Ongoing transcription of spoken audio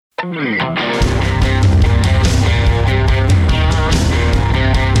Welcome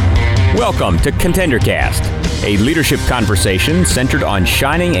to ContenderCast, a leadership conversation centered on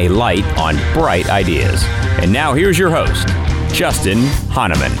shining a light on bright ideas. And now here's your host, Justin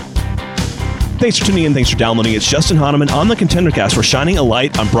Hahnemann. Thanks for tuning in. Thanks for downloading. It's Justin Hahnemann on the ContenderCast. We're shining a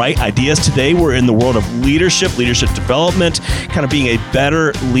light on bright ideas. Today, we're in the world of leadership development, kind of being a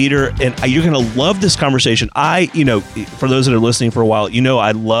better leader. And you're going to love this conversation. For those that are listening for a while,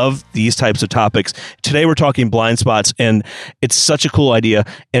 I love these types of topics. Today, we're talking blind spots, and it's such a cool idea.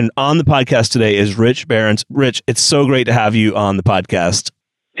 And on the podcast today is Rich Behrens. Rich, it's so great to have you on the podcast.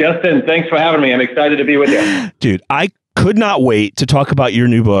 Justin, thanks for having me. I'm excited to be with you. Dude, I could not wait to talk about your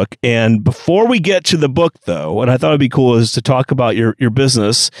new book. And before we get to the book, though, what I thought would be cool is to talk about your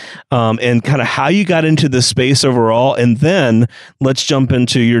business and kind of how you got into this space overall. And then let's jump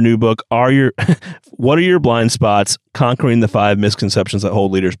into your new book. What are your blind spots? Conquering the 5 misconceptions that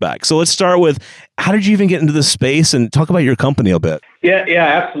hold leaders back. So let's start with, how did you even get into this space, and talk about your company a bit? Yeah,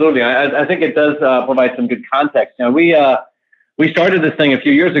 absolutely. I think it does provide some good context. We started this thing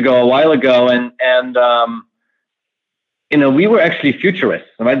a while ago, and we were actually futurists,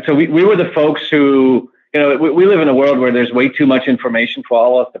 right? So we were the folks who, we live in a world where there's way too much information for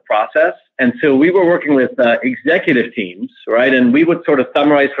all of us to process. And so we were working with executive teams, right? And we would sort of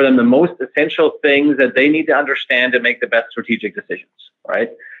summarize for them the most essential things that they need to understand to make the best strategic decisions, right?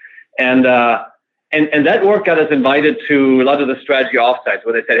 And that work got us invited to a lot of the strategy offsites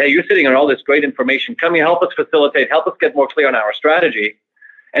where they said, hey, you're sitting on all this great information. Come here, help us facilitate, help us get more clear on our strategy.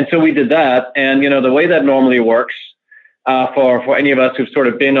 And so we did that. And, the way that normally works, for any of us who've sort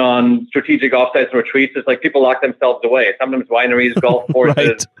of been on strategic offsites retreats, it's like people lock themselves away. Sometimes wineries, golf courses,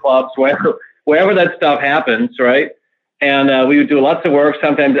 right, clubs, wherever that stuff happens, right? And we would do lots of work,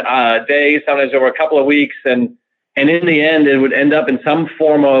 sometimes days, sometimes over a couple of weeks, and in the end, it would end up in some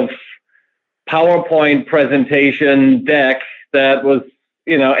form of PowerPoint presentation deck that was,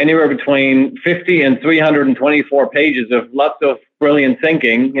 anywhere between 50 and 324 pages of lots of brilliant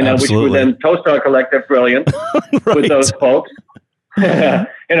thinking, which would then toast our collective brilliance right, with those folks. Boy,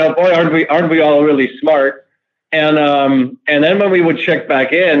 aren't we all really smart? And then when we would check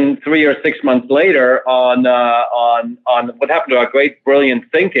back in 3 or 6 months later on what happened to our great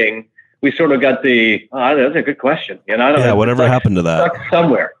brilliant thinking, we sort of got that's a good question. Whatever happened to that? Stuck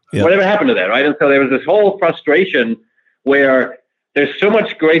somewhere. Yep. Whatever happened to that, right? And so there was this whole frustration where there's so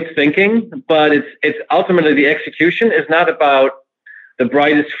much great thinking, but it's ultimately the execution is not about the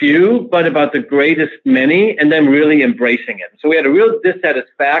brightest few, but about the greatest many, and then really embracing it. So we had a real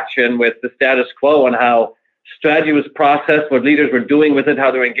dissatisfaction with the status quo on how strategy was processed, what leaders were doing with it,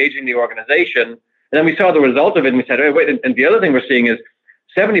 how they're engaging the organization. And then we saw the result of it, and we said, hey, wait, and the other thing we're seeing is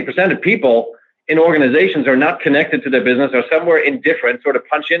 70% of people in organizations are not connected to their business, or somewhere indifferent, sort of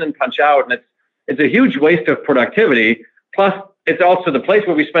punch in and punch out, and it's a huge waste of productivity. Plus, it's also the place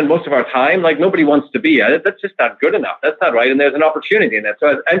where we spend most of our time. Like, nobody wants to be at it. That's just not good enough. That's not right. And there's an opportunity in that. So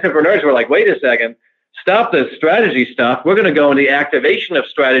as entrepreneurs, we're like, wait a second, stop the strategy stuff. We're going to go in the activation of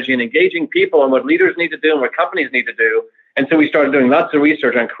strategy and engaging people and what leaders need to do and what companies need to do. And so we started doing lots of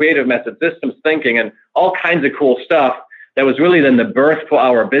research on creative methods, systems thinking, and all kinds of cool stuff. That was really then the birth for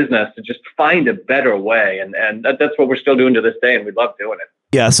our business to just find a better way. And that's what we're still doing to this day. And we love doing it.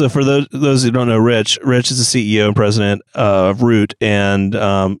 Yeah. So for those who don't know Rich is the CEO and president of Root. And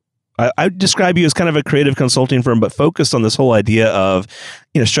I describe you as kind of a creative consulting firm, but focused on this whole idea of,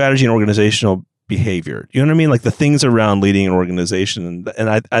 strategy and organizational behavior. You know what I mean? Like the things around leading an organization.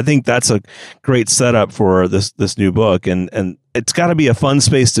 And I think that's a great setup for this new book. And it's got to be a fun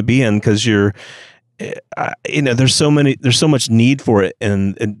space to be in, because there's so much need for it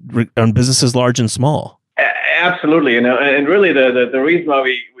on businesses large and small. Absolutely, and really the reason why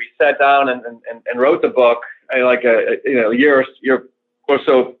we sat down and wrote the book a year or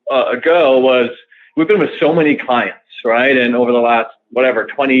so ago was we've been with so many clients, right? And over the last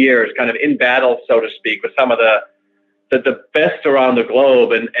 20 years, kind of in battle, so to speak, with some of the best around the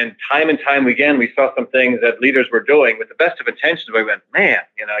globe, and time again, we saw some things that leaders were doing with the best of intentions. We went, man,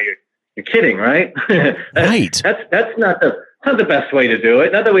 you're kidding, right? Right. That's not the best way to do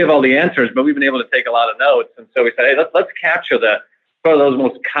it. Not that we have all the answers, but we've been able to take a lot of notes. And so we said, hey, let's capture those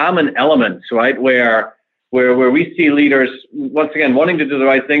most common elements, right? Where we see leaders, once again, wanting to do the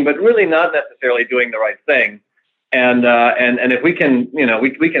right thing, but really not necessarily doing the right thing. And if we can,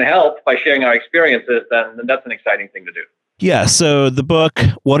 we can help by sharing our experiences, then that's an exciting thing to do. Yeah. So the book,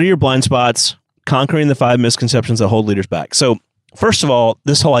 What Are Your Blind Spots? Conquering the 5 Misconceptions That Hold Leaders Back. So first of all,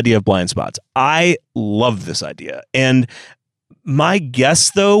 this whole idea of blind spots, I love this idea. And My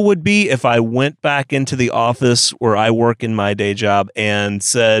guess, though, would be if I went back into the office where I work in my day job and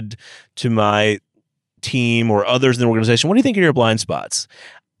said to my team or others in the organization, what do you think are your blind spots?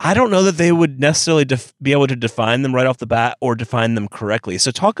 I don't know that they would necessarily be able to define them right off the bat or define them correctly.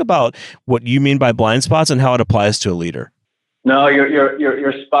 So talk about what you mean by blind spots and how it applies to a leader. No,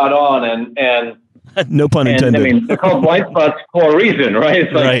 you're spot on, and no pun intended. I mean, they're called blind spots for a reason, right?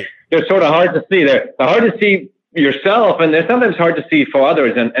 It's like right. They're sort of hard to see. They're hard to see yourself, and they're sometimes hard to see for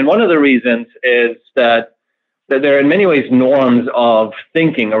others. And one of the reasons is that there are in many ways norms of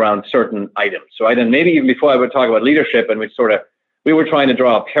thinking around certain items, right? And maybe even before I would talk about leadership, and we were trying to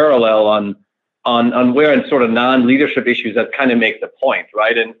draw a parallel on where in sort of non-leadership issues that kind of make the point,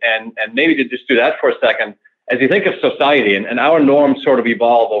 right? And maybe to just do that for a second, as you think of society and our norms sort of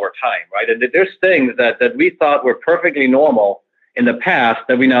evolve over time, right? And there's things that we thought were perfectly normal in the past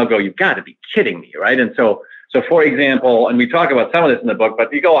that we now go, you've got to be kidding me, right? And so for example, and we talk about some of this in the book,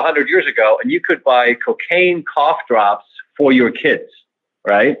 but you go 100 years ago and you could buy cocaine cough drops for your kids,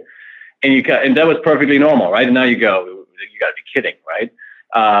 right? And that was perfectly normal, right? And now you go, you got to be kidding, right?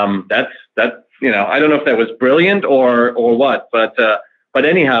 That's I don't know if that was brilliant or what, but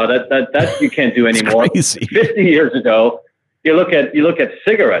anyhow, that you can't do anymore. 50 years ago, you look at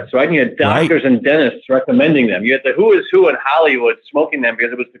cigarettes, right? And you had doctors and dentists recommending them. You had the who is who in Hollywood smoking them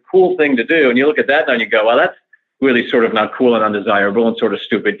because it was the cool thing to do. And you look at that now and you go, well, that's really sort of not cool and undesirable and sort of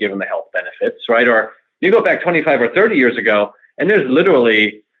stupid given the health benefits, right? Or you go back 25 or 30 years ago, and there's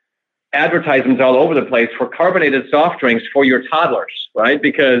literally advertisements all over the place for carbonated soft drinks for your toddlers, right?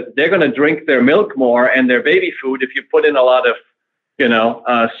 Because they're going to drink their milk more and their baby food if you put in a lot of,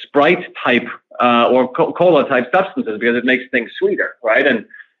 Sprite type or cola type substances because it makes things sweeter, right? And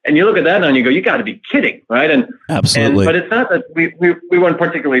you look at that now and you go, you got to be kidding, right? And absolutely. But it's not that we weren't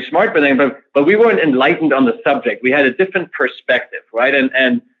particularly smart, but we weren't enlightened on the subject. We had a different perspective, right?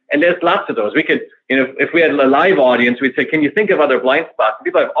 And there's lots of those. We could, if we had a live audience, we'd say, can you think of other blind spots? And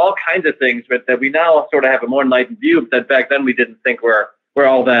people have all kinds of things that we now sort of have a more enlightened view that back then we didn't think were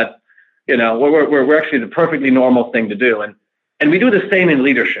all that, we're actually the perfectly normal thing to do. And we do the same in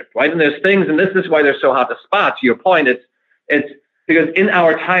leadership, right? And there's things, and this is why they're so hard to spot. To your point, it's because in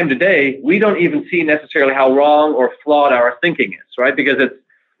our time today, we don't even see necessarily how wrong or flawed our thinking is, right? Because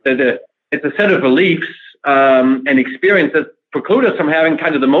it's a set of beliefs and experiences preclude us from having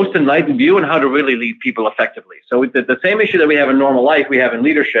kind of the most enlightened view on how to really lead people effectively. So the same issue that we have in normal life, we have in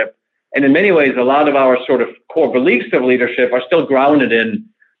leadership. And in many ways, a lot of our sort of core beliefs of leadership are still grounded in,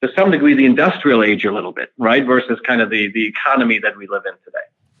 to some degree, the industrial age a little bit, right? Versus kind of the economy that we live in today.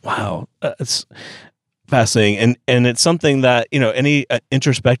 Wow. That's fascinating. And it's something that, any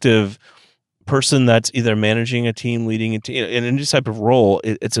introspective person that's either managing a team, leading a team, in any type of role,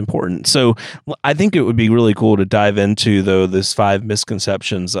 it's important. So I think it would be really cool to dive into, though, this 5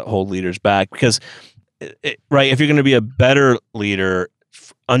 misconceptions that hold leaders back. Because, right, if you're going to be a better leader,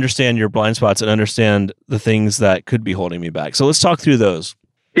 understand your blind spots and understand the things that could be holding me back. So let's talk through those.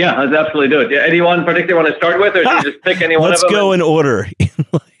 Yeah, let's absolutely do it. Yeah, anyone particularly want to start with, or should you just pick any one of them? Let's go in order.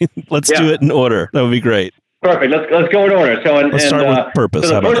 Let's do it in order. That would be great. Perfect. Let's go in order. So let's start with purpose.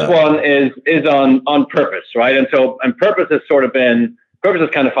 So the first one is on purpose, right? And purpose has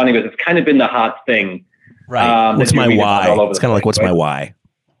kind of funny because it's kind of been the hot thing. Right. What's my why? It's kind of like, what's my why?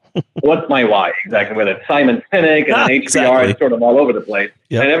 What's my why? Exactly. Whether it's Simon Sinek and HBR, exactly. It's sort of all over the place.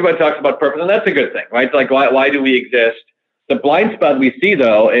 Yep. And everybody talks about purpose, and that's a good thing, right? It's like, why do we exist? The blind spot we see,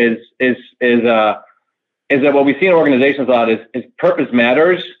 though, is that what we see in organizations a lot is purpose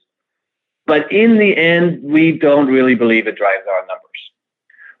matters, but in the end, we don't really believe it drives our numbers,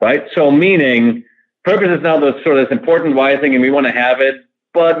 right? So meaning purpose is now the sort of this important why thing, and we want to have it,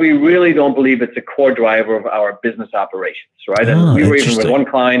 but we really don't believe it's a core driver of our business operations, right? And we were even with one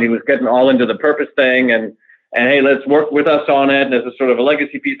client, he was getting all into the purpose thing, and hey, let's work with us on it. And this is sort of a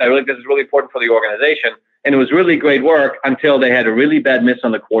legacy piece. I think this is really important for the organization. And it was really great work until they had a really bad miss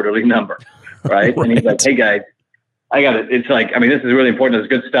on the quarterly number, right? And he's like, hey guys, I got it. It's like, this is really important. It's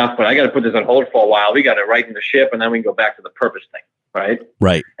good stuff, but I got to put this on hold for a while. We got to right in the ship, and then we can go back to the purpose thing, right?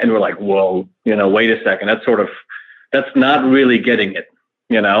 Right. And we're like, whoa, wait a second. That's not really getting it,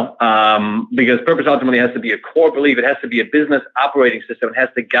 because purpose ultimately has to be a core belief. It has to be a business operating system. It has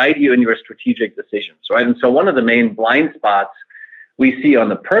to guide you in your strategic decisions, right? And so one of the main blind spots we see on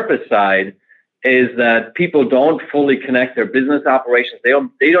the purpose side is that people don't fully connect their business operations. They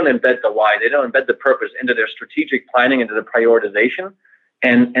don't embed the why. They don't embed the purpose into their strategic planning, into the prioritization,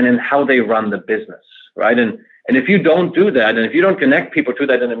 and in how they run the business, right? And if you don't do that, and if you don't connect people to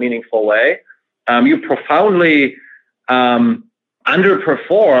that in a meaningful way, you profoundly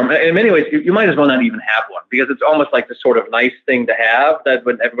underperform, in many ways, you might as well not even have one, because it's almost like the sort of nice thing to have that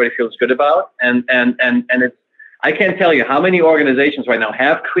when everybody feels good about. And it's, I can't tell you how many organizations right now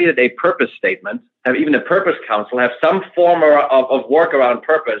have created a purpose statement, have even a purpose council, have some form of work around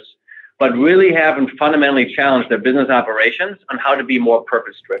purpose, but really haven't fundamentally challenged their business operations on how to be more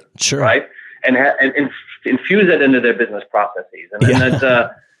purpose driven. Sure. Right. And infuse that into their business processes. And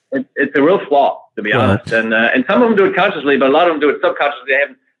that's, it's a real flaw, to be honest. And some of them do it consciously, but a lot of them do it subconsciously.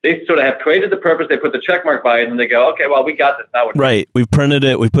 They sort of have created the purpose, they put the check mark by it, and they go, okay, well, we got this now. Right. We've printed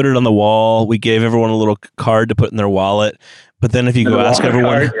it, we put it on the wall, we gave everyone a little card to put in their wallet. But then if you go ask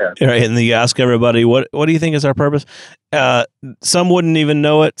everyone, right, and then you ask everybody, what do you think is our purpose? Some wouldn't even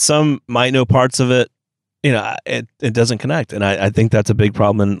know it. Some might know parts of it. It doesn't connect. And I think that's a big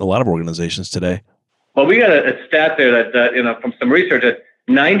problem in a lot of organizations today. Well, we got a stat there that from some research that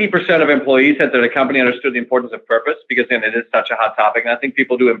 90% of employees said that the company understood the importance of purpose, because it is such a hot topic. And I think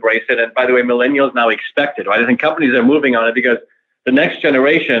people do embrace it. And by the way, millennials now expect it, right? I think companies are moving on it because the next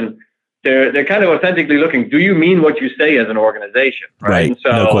generation, they're kind of authentically looking, do you mean what you say as an organization? Right. And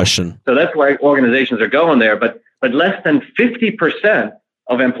so, no question. So that's why organizations are going there. But less than 50%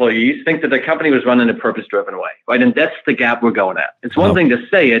 of employees think that the company was run in a purpose-driven way, right? And that's the gap we're going at. It's one thing to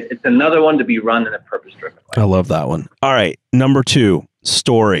say it. It's another one to be run in a purpose-driven way. I love that one. All right. Number 2,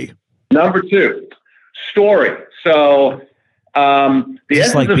 story. Number 2, story. So the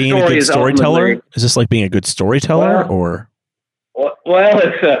essence like of being story a good is storyteller? Is this like being a good storyteller, or? Well,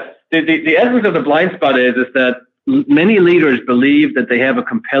 it's the essence of the blind spot is that many leaders believe that they have a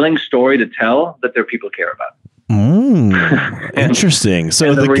compelling story to tell that their people care about. Interesting.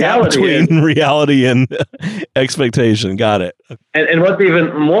 So the gap between reality and expectation. Got it. And what's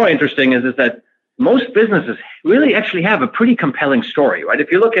even more interesting is that most businesses really actually have a pretty compelling story, right? If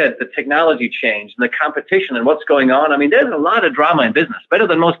you look at the technology change and the competition and what's going on, I mean, there's a lot of drama in business, better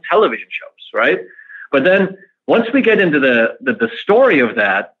than most television shows, right? But then once we get into the story of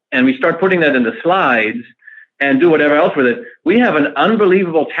that and we start putting that into slides and do whatever else with it, we have an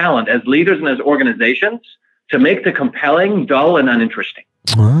unbelievable talent as leaders and as organizations to make the compelling dull and uninteresting.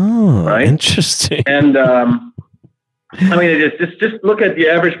 Oh, right? Interesting. And I mean, just look at the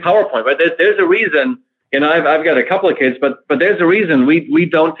average PowerPoint. Right? There's a reason. I've got a couple of kids, but there's a reason we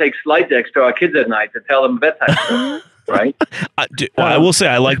don't take slide decks to our kids at night to tell them bedtime stories. Right? I will say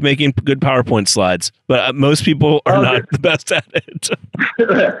I like making good PowerPoint slides, but most people are not the best at it.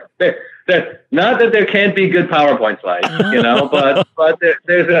 Not that there can't be good PowerPoint slides,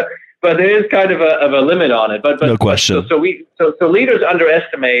 but there is kind of a limit on it. But no question. So leaders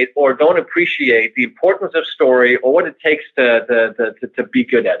underestimate or don't appreciate the importance of story or what it takes to be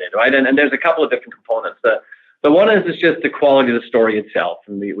good at it, right? And there's a couple of different components. The one is just the quality of the story itself,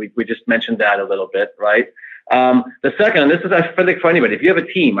 and we just mentioned that a little bit, right? The second, and this is, I think, for anybody, if you have a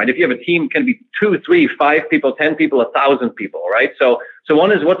team, right? If you have a team, it can be 2, 3, 5 people, 10 people, 1,000 people, right? So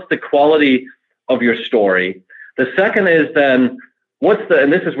one is, what's the quality of your story? The second is then,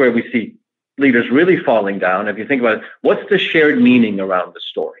 and this is where we see leaders really falling down. If you think about it, what's the shared meaning around the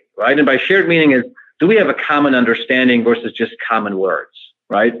story, right? And by shared meaning is, do we have a common understanding versus just common words,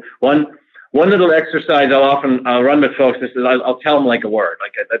 right? One little exercise I'll run with folks is I'll tell them like a word,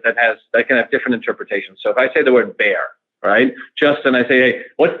 like that can have different interpretations. So if I say the word bear, right? Justin, I say, hey,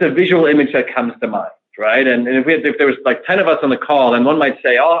 what's the visual image that comes to mind, right? And if there was like 10 of us on the call, then one might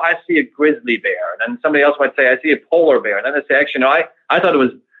say, oh, I see a grizzly bear. And then somebody else might say, I see a polar bear. And then they say, actually, no, I thought it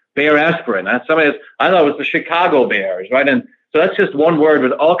was bear aspirin. And somebody else, I thought it was the Chicago Bears, right? And so that's just one word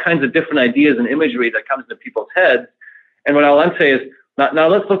with all kinds of different ideas and imagery that comes into people's heads. And what I'll then say is, now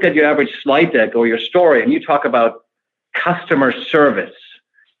let's look at your average slide deck or your story, and you talk about customer service,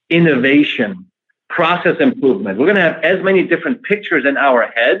 innovation, process improvement. We're going to have as many different pictures in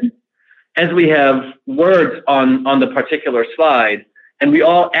our head as we have words on the particular slide, and we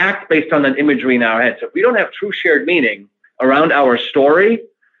all act based on that imagery in our head. So if we don't have true shared meaning around our story,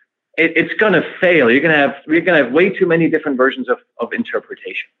 it's going to fail. You're going to have way too many different versions of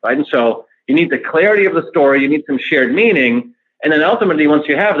interpretation, right? And so you need the clarity of the story. You need some shared meaning. And then ultimately, once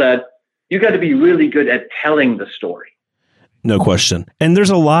you have that, you got to be really good at telling the story. No question. And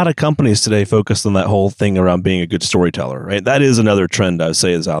there's a lot of companies today focused on that whole thing around being a good storyteller, right? That is another trend I would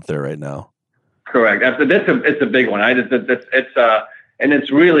say is out there right now. Correct. It's a big one. And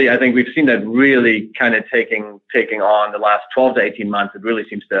it's really, I think we've seen that really kind of taking on the last 12 to 18 months. It really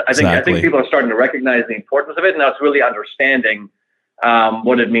seems to, I think people are starting to recognize the importance of it. And now it's really understanding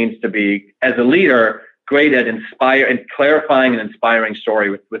what it means to be, as a leader, great at clarifying and inspiring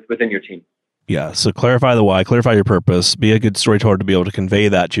story within your team. Yeah. So clarify the why, clarify your purpose, be a good storyteller to be able to convey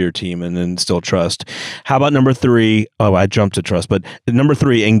that to your team and instill trust. How about number 3? Oh, I jumped to trust, but number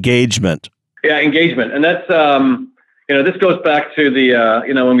 3, engagement. Yeah, engagement. And that's, this goes back to the,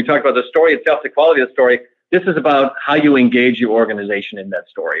 when we talk about the story itself, the quality of the story, this is about how you engage your organization in that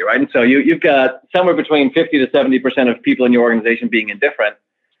story, right? And so you've got somewhere between 50 to 70% of people in your organization being indifferent.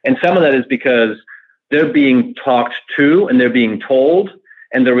 And some of that is because they're being talked to and they're being told.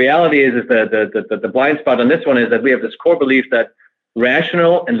 And the reality is that the blind spot on this one is that we have this core belief that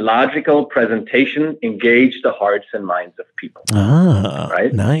rational and logical presentation engage the hearts and minds of people.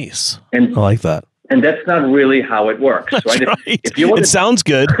 Right? Nice. And I like that. And that's not really how it works, right? Right. If you it sounds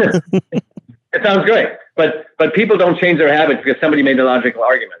good. It sounds great, but people don't change their habits because somebody made a logical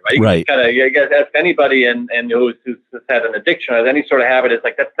argument, right? You guys ask anybody and who's had an addiction or any sort of habit, it's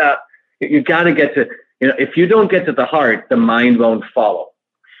like, that's not, you got to get to, if you don't get to the heart, the mind won't follow.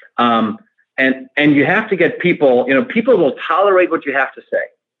 And you have to get people, people will tolerate what you have to say,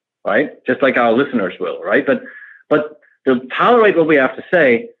 right? Just like our listeners will, right? But they'll tolerate what we have to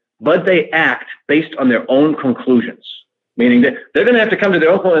say, but they act based on their own conclusions. Meaning that they're going to have to come to their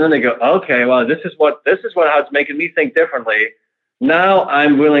own point, and then they go, okay, well, this is how it's making me think differently. Now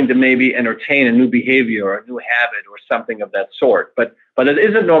I'm willing to maybe entertain a new behavior or a new habit or something of that sort. But it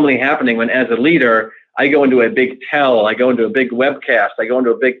isn't normally happening when, as a leader, I go into a big tell, I go into a big webcast, I go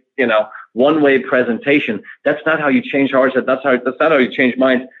into a big, one-way presentation. That's not how you change hearts. That's not how you change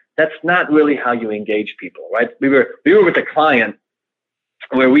minds. That's not really how you engage people, right? We were with a client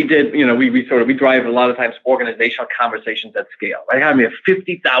where we did, we drive a lot of times organizational conversations at scale. Right? We have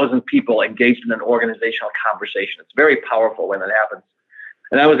 50,000 people engaged in an organizational conversation. It's very powerful when it happens.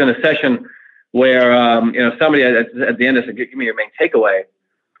 And I was in a session where, somebody at the end said, "Give me your main takeaway,"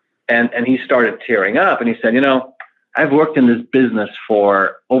 and he started tearing up, and he said, "I've worked in this business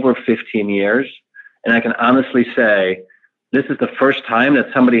for over 15 years, and I can honestly say this is the first time that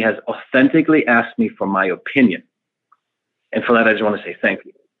somebody has authentically asked me for my opinion. And for that, I just want to say thank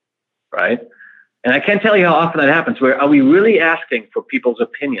you," right? And I can't tell you how often that happens. Where are we really asking for people's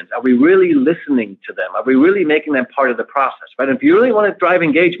opinions? Are we really listening to them? Are we really making them part of the process, right? And if you really want to drive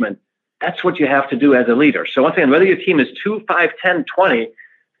engagement, that's what you have to do as a leader. So once again, whether your team is 2, 5, 10, 20,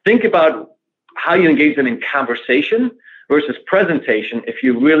 think about how you engage them in conversation versus presentation if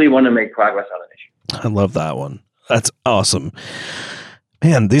you really want to make progress on an issue. I love that one. That's awesome.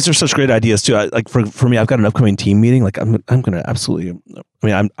 Man, these are such great ideas too. For me, I've got an upcoming team meeting. Like I'm going to absolutely.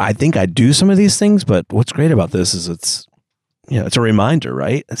 I think I do some of these things, but what's great about this is it's a reminder,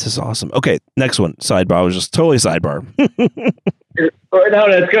 right? This is awesome. Okay, next one. Sidebar. I was just totally sidebar.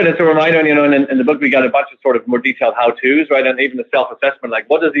 No, that's good. It's a reminder. In the book we got a bunch of sort of more detailed how-tos, right? And even the self-assessment. Like,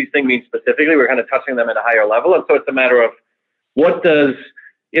 what does these things mean specifically? We're kind of touching them at a higher level, and so it's a matter of what does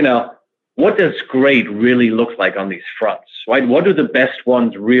great really look like on these fronts, right? What do the best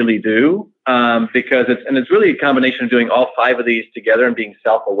ones really do? Because it's really a combination of doing all 5 of these together and being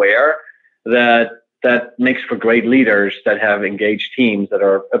self-aware that makes for great leaders that have engaged teams that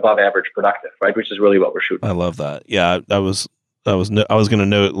are above average productive, right? Which is really what we're shooting. I love that. Yeah, I was going to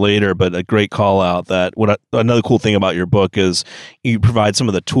note later, but a great call out that another cool thing about your book is you provide some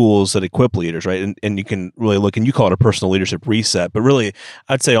of the tools that equip leaders, right? And you can really look, and you call it a personal leadership reset, but really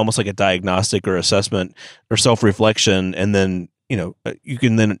I'd say almost like a diagnostic or assessment or self-reflection. And then, you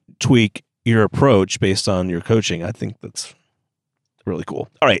can then tweak your approach based on your coaching. I think that's really cool.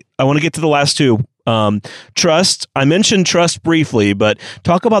 All right. I want to get to the last 2. Trust. I mentioned trust briefly, but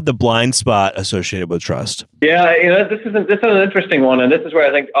talk about the blind spot associated with trust. Yeah, this is an interesting one, and this is where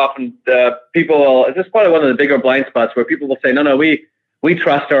I think often people. This is probably one of the bigger blind spots where people will say, "No, we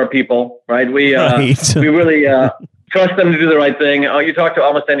trust our people, right? We really trust them to do the right thing." You talk to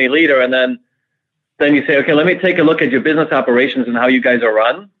almost any leader, and then you say, "Okay, let me take a look at your business operations and how you guys are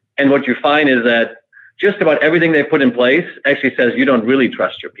run." And what you find is that just about everything they put in place actually says you don't really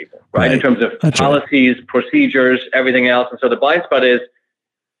trust your people, right? In terms of policies, procedures, everything else. And so the blind spot is,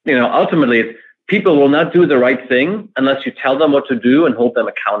 ultimately, people will not do the right thing unless you tell them what to do and hold them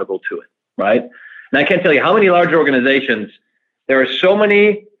accountable to it, right? And I can't tell you how many large organizations, there are so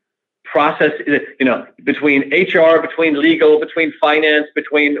many processes, between HR, between legal, between finance,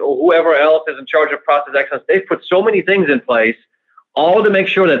 between whoever else is in charge of process excellence. They've put so many things in place, all to make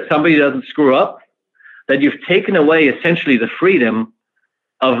sure that somebody doesn't screw up, that you've taken away essentially the freedom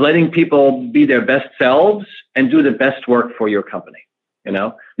of letting people be their best selves and do the best work for your company.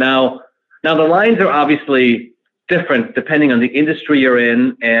 Now the lines are obviously different depending on the industry you're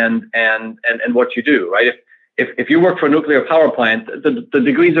in and what you do, right? If you work for a nuclear power plant, the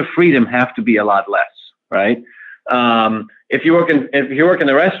degrees of freedom have to be a lot less, right? If you work in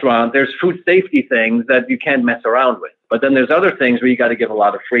the restaurant, there's food safety things that you can't mess around with. But then there's other things where you got to give a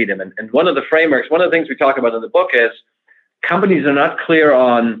lot of freedom. And one of the frameworks, one of the things we talk about in the book is companies are not clear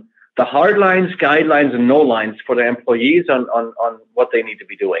on the hard lines, guidelines, and no lines for their employees on what they need to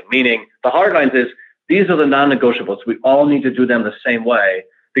be doing. Meaning the hard lines is these are the non-negotiables. We all need to do them the same way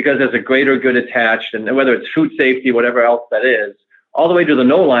because there's a greater good attached, and whether it's food safety, whatever else that is, all the way to the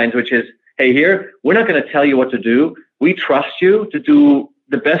no lines, which is, hey, here, we're not going to tell you what to do. We trust you to do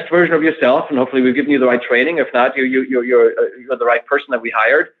the best version of yourself, and hopefully we've given you the right training. If not, you're the right person that we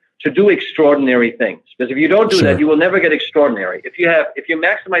hired to do extraordinary things. Because if you don't do that, you will never get extraordinary. If you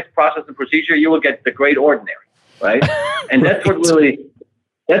maximize process and procedure, you will get the great ordinary, right? And that's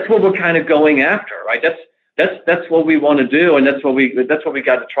what we're kind of going after, right? That's what we want to do, and that's what we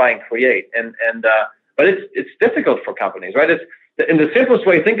got to try and create. But it's difficult for companies, right? It's in the simplest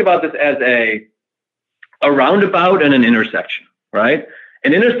way. Think about this as a roundabout and an intersection, right?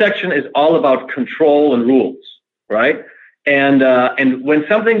 An intersection is all about control and rules, right? And when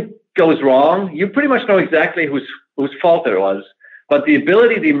something goes wrong, you pretty much know exactly whose fault it was. But the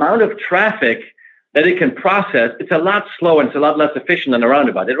amount of traffic that it can process, it's a lot slower and it's a lot less efficient than a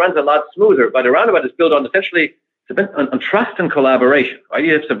roundabout. It runs a lot smoother, but a roundabout is built on essentially on trust and collaboration, right?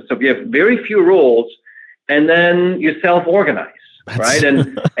 You have very few rules, and then you self-organize, right?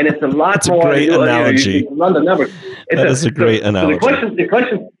 And it's a lot that's more. That's a great analogy. You run the numbers. That is a great analogy. The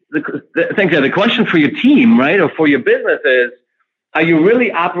question for your team, right, or for your business is, are you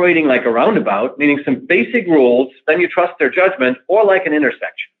really operating like a roundabout, meaning some basic rules, then you trust their judgment, or like an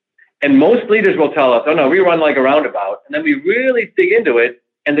intersection? And most leaders will tell us, oh no, we run like a roundabout. And then we really dig into it,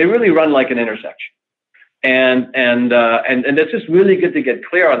 and they really run like an intersection. And it's just really good to get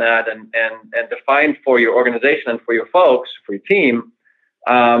clear on that and define for your organization and for your folks, for your team,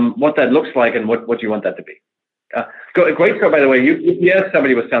 what that looks like and what you want that to be. Great story, by the way. UPS,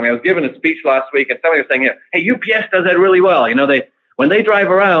 somebody was telling me, I was giving a speech last week, and somebody was saying, hey, UPS does that really well. You know, when they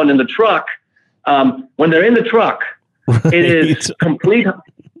drive around in the truck, when they're in the truck, right. It is complete.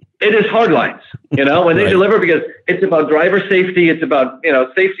 It is hard lines, you know, when they deliver, because it's about driver safety. It's about,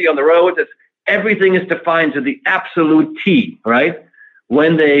 safety on the roads. Everything is defined to the absolute T, right?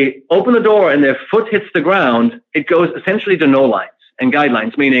 When they open the door and their foot hits the ground, it goes essentially to no lines and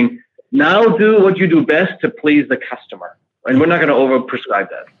guidelines, meaning now do what you do best to please the customer. And we're not going to over-prescribe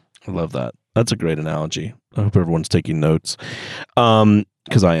that. I love that. That's a great analogy. I hope everyone's taking notes.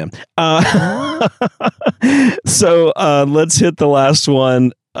 Because I am. So let's hit the last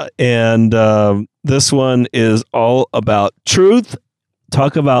one. And this one is all about truth.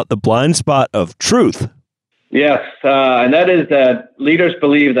 Talk about the blind spot of truth. Yes, and that is that leaders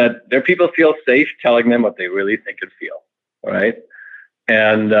believe that their people feel safe telling them what they really think and feel, right?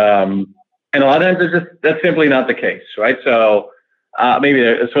 And a lot of times that's simply not the case, right? So maybe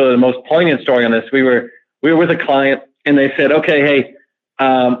sort of the most poignant story on this, we were with a client, and they said, okay, hey,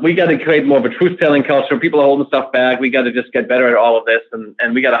 we got to create more of a truth-telling culture. People are holding stuff back. We got to just get better at all of this.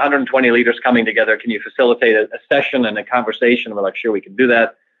 And we got 120 leaders coming together. Can you facilitate a session and a conversation? We're like, sure, we can do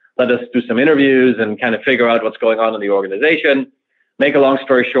that. Let us do some interviews and kind of figure out what's going on in the organization. Make a long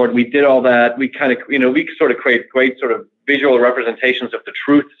story short, we did all that. We kind of, we sort of create great sort of visual representations of the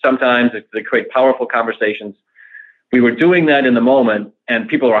truth sometimes. They create powerful conversations. We were doing that in the moment, and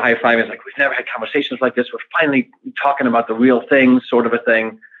people were high-fiving. It's like, we've never had conversations like this. We're finally talking about the real thing, sort of a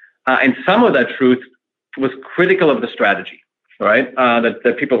thing. And some of that truth was critical of the strategy, right,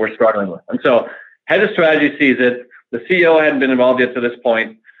 that people were struggling with. And so head of strategy sees it. The CEO hadn't been involved yet to this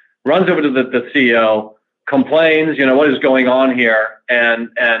point, runs over to the CEO, complains, what is going on here? And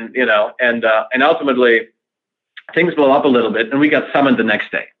ultimately things blow up a little bit, and we got summoned the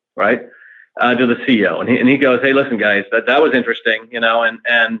next day, right? To the CEO, and he goes, hey, listen, guys, that was interesting,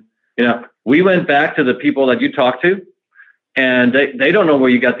 and we went back to the people that you talked to, and they don't know where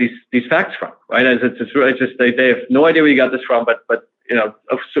you got these facts from, right? It's just they have no idea where you got this from, but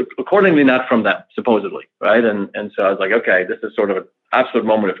accordingly not from them, supposedly, right? And so I was like, okay, this is sort of an absolute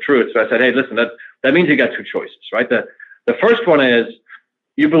moment of truth. So I said, hey, listen, that means you got two choices, right? The first one is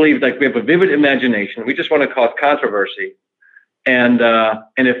you believe that we have a vivid imagination. We just want to cause controversy. And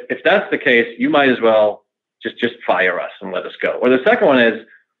if that's the case, you might as well just fire us and let us go. Or the second one is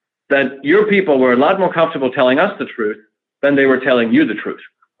that your people were a lot more comfortable telling us the truth than they were telling you the truth,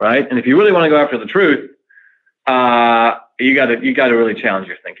 right? And if you really want to go after the truth, you got to really challenge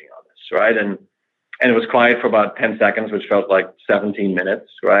your thinking on this, right? And it was quiet for about 10 seconds, which felt like 17 minutes,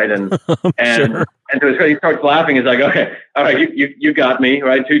 right? And sure. And so he starts laughing. He's like, okay, all right, you got me,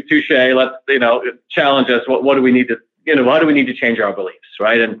 right? Touche. Let's challenge us. What do we need to how do we need to change our beliefs,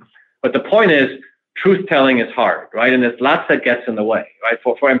 right? But the point is, truth telling is hard, right? And there's lots that gets in the way, right?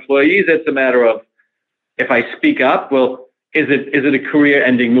 For employees, it's a matter of, if I speak up, well, is it a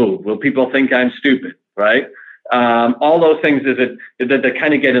career-ending move? Will people think I'm stupid, right? All those things that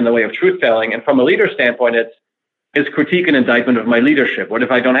kind of get in the way of truth telling. And from a leader standpoint, it's critique and indictment of my leadership. What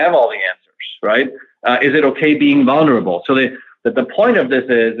if I don't have all the answers, right? Is it okay being vulnerable? So the point of this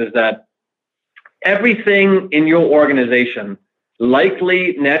is that everything in your organization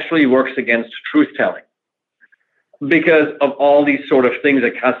likely naturally works against truth telling, because of all these sort of things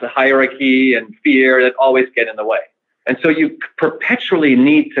that cause the hierarchy and fear that always get in the way. And so you perpetually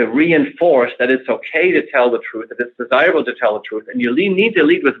need to reinforce that it's okay to tell the truth, that it's desirable to tell the truth, and you need to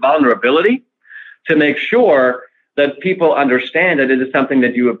lead with vulnerability to make sure that people understand that it is something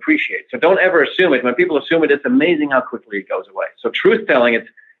that you appreciate. So don't ever assume it. When people assume it, it's amazing how quickly it goes away. So truth telling,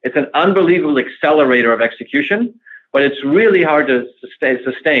 it's an unbelievable accelerator of execution, but it's really hard to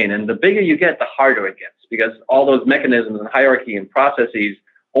sustain. And the bigger you get, the harder it gets, because all those mechanisms and hierarchy and processes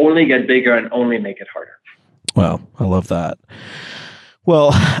only get bigger and only make it harder. Wow, I love that.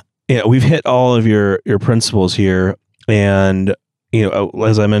 Well, we've hit all of your principles here, and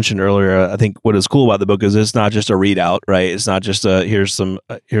as I mentioned earlier, I think what is cool about the book is it's not just a readout, right? It's not just here's some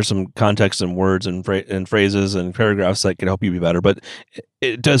context and words and phrases and paragraphs that can help you be better, but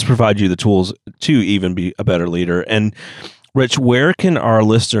it does provide you the tools to even be a better leader. And Rich, where can our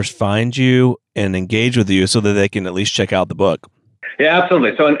listeners find you and engage with you so that they can at least check out the book? Yeah,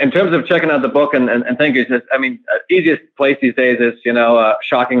 absolutely. So in terms of checking out the book and thank you, easiest place these days is,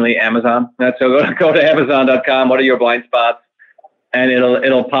 shockingly Amazon. So go to Amazon.com, what are your blind spots? And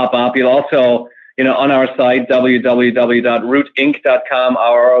it'll pop up. You'll also, on our site, www.rootinc.com,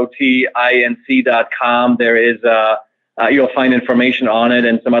 ROTINC.com, there is, you'll find information on it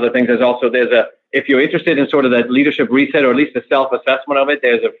and some other things. If you're interested in sort of that leadership reset, or at least a self-assessment of it,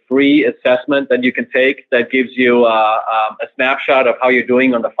 there's a free assessment that you can take that gives you a snapshot of how you're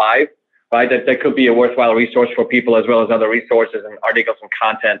doing on the 5, right? That could be a worthwhile resource for people, as well as other resources and articles and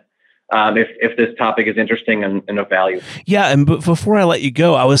content, if this topic is interesting and of value. Yeah, and before I let you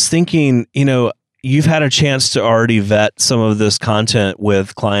go, I was thinking, you've had a chance to already vet some of this content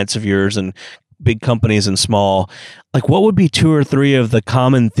with clients of yours and big companies and small. Like, what would be 2 or 3 of the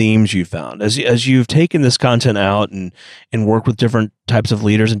common themes you found as you've taken this content out and work with different types of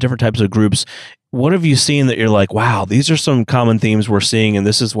leaders and different types of groups? What have you seen that you're like, wow, these are some common themes we're seeing, and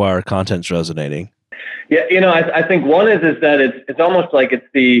this is why our content's resonating? Yeah, I think one is that it's almost like it's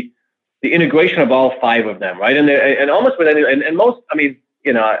the integration of all 5 of them, right? And almost with any, and most,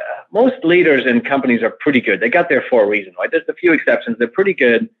 most leaders in companies are pretty good. They got there for a reason, right? There's a few exceptions. They're pretty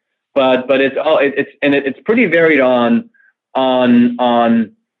good. But it's pretty varied on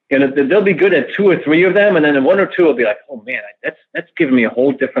they'll be good at 2 or 3 of them, and then 1 or 2 will be like, oh man, that's giving me a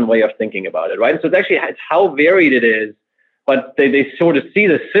whole different way of thinking about it, right? And so it's how varied it is, but they sort of see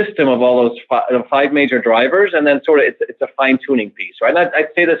the system of all those 5 major drivers, and then sort of it's a fine tuning piece, right? And I'd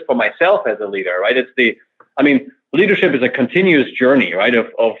say this for myself as a leader, right? Leadership is a continuous journey, right?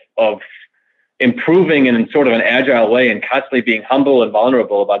 Of improving in sort of an agile way and constantly being humble and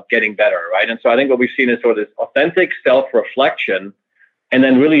vulnerable about getting better, right? And so I think what we've seen is sort of this authentic self-reflection, and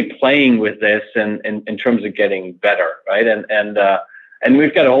then really playing with this in terms of getting better, right? And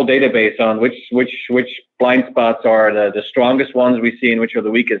we've got a whole database on which blind spots are the strongest ones we see and which are the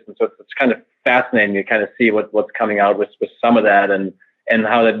weakest. And so it's kind of fascinating to kind of see what's coming out with some of that and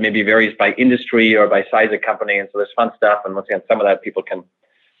how that maybe varies by industry or by size of company. And so there's fun stuff. And once again, some of that people can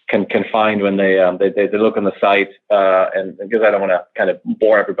find when they look on the site, and because I don't want to kind of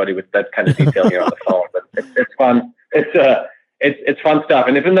bore everybody with that kind of detail here on the phone, but it's fun. It's fun stuff.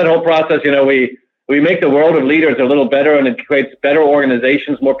 And if in that whole process, we make the world of leaders a little better, and it creates better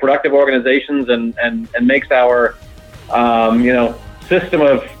organizations, more productive organizations, and makes our system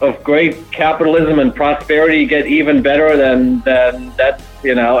of great capitalism and prosperity get even better than that,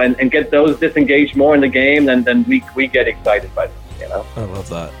 and get those disengaged more in the game, then we get excited by this.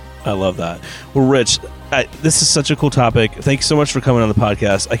 I love that. Well, Rich, this is such a cool topic. Thanks so much for coming on the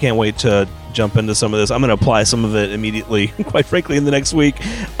podcast. I can't wait to jump into some of this. I'm going to apply some of it immediately, quite frankly, in the next week.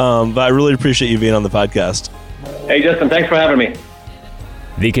 But I really appreciate you being on the podcast. Hey, Justin, thanks for having me.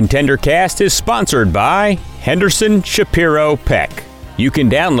 The Contender Cast is sponsored by Henderson Shapiro Peck. You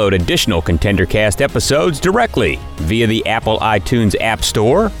can download additional Contender Cast episodes directly via the Apple iTunes App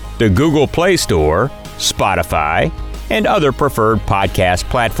Store, the Google Play Store, Spotify, and other preferred podcast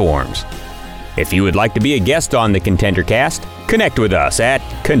platforms. If you would like to be a guest on the Contender Cast, connect with us at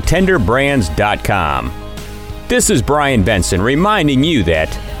contenderbrands.com. This is Brian Benson reminding you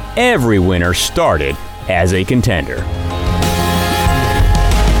that every winner started as a contender.